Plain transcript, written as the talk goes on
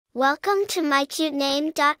Welcome to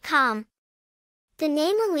mycutename.com. The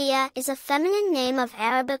name Aliya is a feminine name of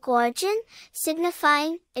Arabic origin,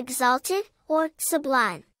 signifying exalted or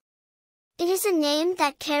sublime. It is a name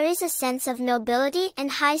that carries a sense of nobility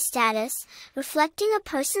and high status, reflecting a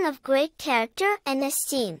person of great character and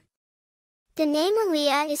esteem. The name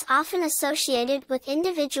Aliya is often associated with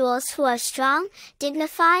individuals who are strong,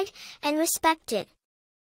 dignified, and respected.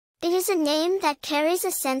 It is a name that carries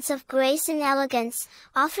a sense of grace and elegance,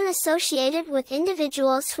 often associated with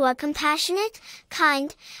individuals who are compassionate,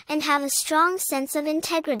 kind, and have a strong sense of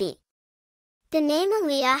integrity. The name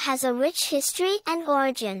Aliya has a rich history and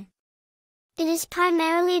origin. It is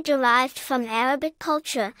primarily derived from Arabic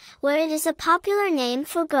culture, where it is a popular name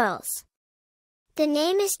for girls. The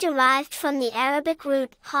name is derived from the Arabic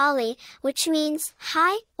root hali, which means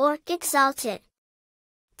high or exalted.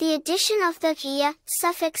 The addition of the iya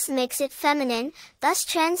suffix makes it feminine, thus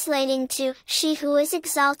translating to she who is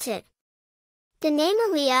exalted. The name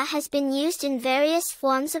Aliya has been used in various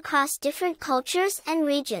forms across different cultures and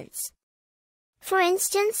regions. For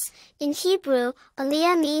instance, in Hebrew,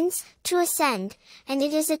 Aliya means to ascend, and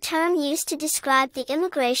it is a term used to describe the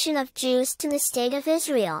immigration of Jews to the state of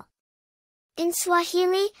Israel. In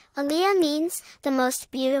Swahili, Aliya means the most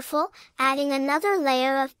beautiful, adding another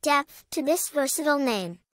layer of depth to this versatile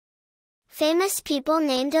name. Famous people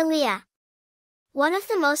named Aliya. One of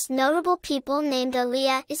the most notable people named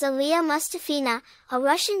Aliya is Aliya Mustafina, a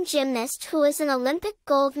Russian gymnast who is an Olympic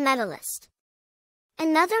gold medalist.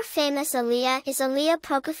 Another famous Aliya is Aliya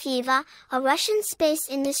Prokofyeva, a Russian space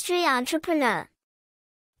industry entrepreneur.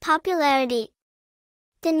 Popularity.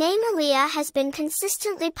 The name Aliya has been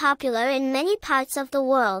consistently popular in many parts of the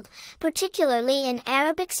world, particularly in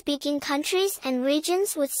Arabic-speaking countries and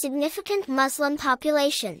regions with significant Muslim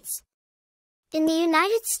populations. In the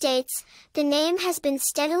United States, the name has been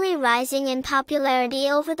steadily rising in popularity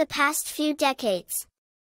over the past few decades.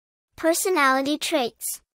 Personality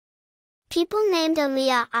traits. People named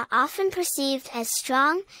Aliya are often perceived as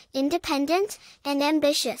strong, independent, and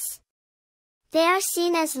ambitious. They are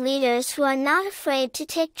seen as leaders who are not afraid to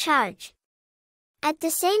take charge. At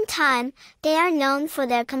the same time, they are known for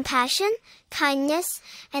their compassion, kindness,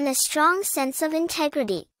 and a strong sense of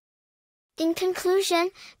integrity. In conclusion,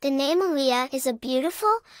 the name Aliya is a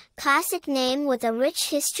beautiful, classic name with a rich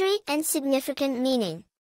history and significant meaning.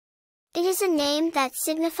 It is a name that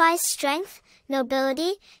signifies strength,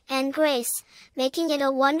 nobility, and grace, making it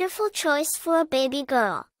a wonderful choice for a baby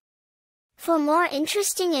girl. For more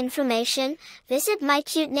interesting information, visit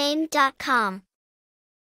mycutename.com.